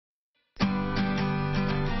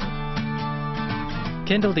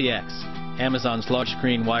Kindle DX, Amazon's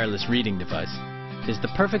large-screen wireless reading device, is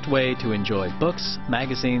the perfect way to enjoy books,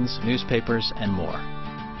 magazines, newspapers, and more.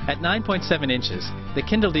 At 9.7 inches, the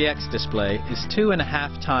Kindle DX display is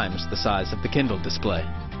 2.5 times the size of the Kindle display.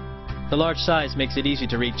 The large size makes it easy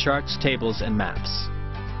to read charts, tables, and maps.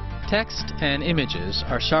 Text and images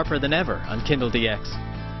are sharper than ever on Kindle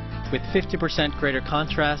DX, with 50% greater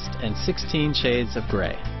contrast and 16 shades of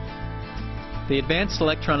gray. The advanced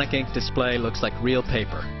electronic ink display looks like real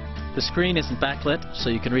paper. The screen isn't backlit, so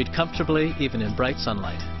you can read comfortably even in bright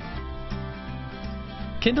sunlight.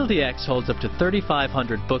 Kindle DX holds up to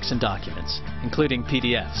 3,500 books and documents, including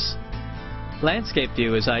PDFs. Landscape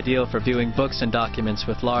view is ideal for viewing books and documents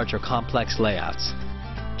with large or complex layouts.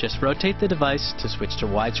 Just rotate the device to switch to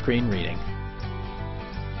widescreen reading.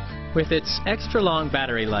 With its extra-long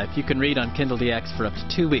battery life, you can read on Kindle DX for up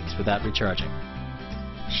to 2 weeks without recharging.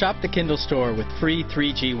 Shop the Kindle store with free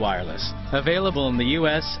 3G wireless, available in the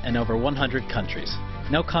US and over 100 countries.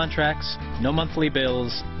 No contracts, no monthly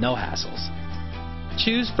bills, no hassles.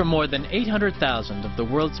 Choose from more than 800,000 of the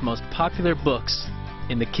world's most popular books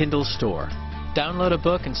in the Kindle store. Download a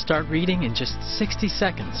book and start reading in just 60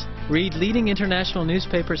 seconds. Read leading international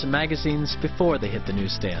newspapers and magazines before they hit the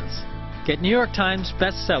newsstands. Get New York Times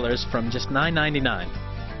bestsellers from just $9.99.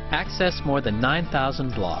 Access more than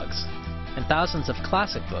 9,000 blogs. And thousands of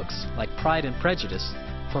classic books, like Pride and Prejudice,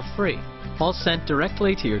 for free. All sent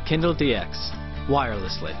directly to your Kindle DX,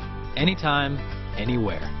 wirelessly, anytime,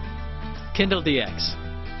 anywhere. Kindle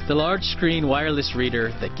DX, the large screen wireless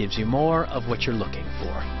reader that gives you more of what you're looking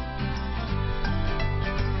for.